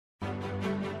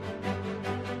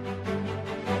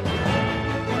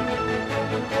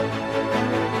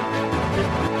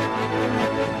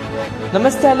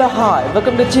Namaste, hello, hi,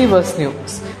 welcome to Chivas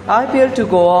News. IPL to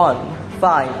go on.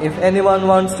 Fine if anyone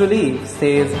wants to leave,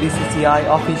 says BCCI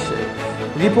official.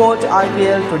 Report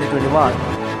IPL 2021.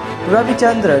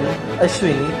 Ravichandran,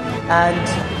 Ashwini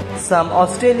and some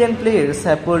Australian players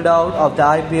have pulled out of the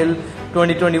IPL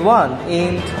 2021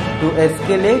 aimed to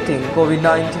escalating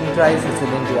COVID-19 crisis in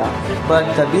India.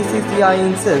 But the BCCI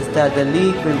insists that the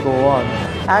league will go on.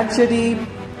 Actually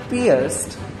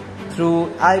pierced through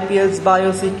IPL's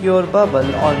biosecure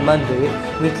bubble on Monday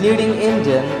with leading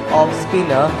Indian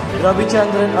off-spinner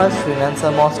Ravichandran Ashwin and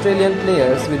some Australian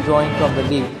players withdrawing from the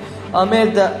league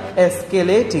amid the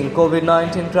escalating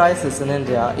COVID-19 crisis in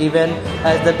India, even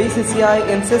as the BCCI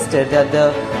insisted that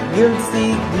the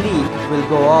Guilty League will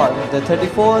go on. The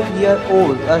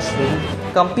 34-year-old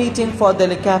Ashwin, competing for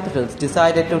Delhi Capitals,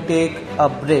 decided to take a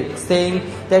break, saying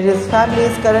that his family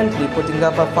is currently putting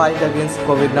up a fight against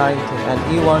COVID-19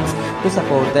 and he wants to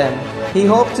support them. He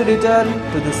hopes to return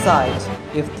to the side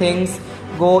if things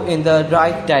go in the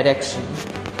right direction.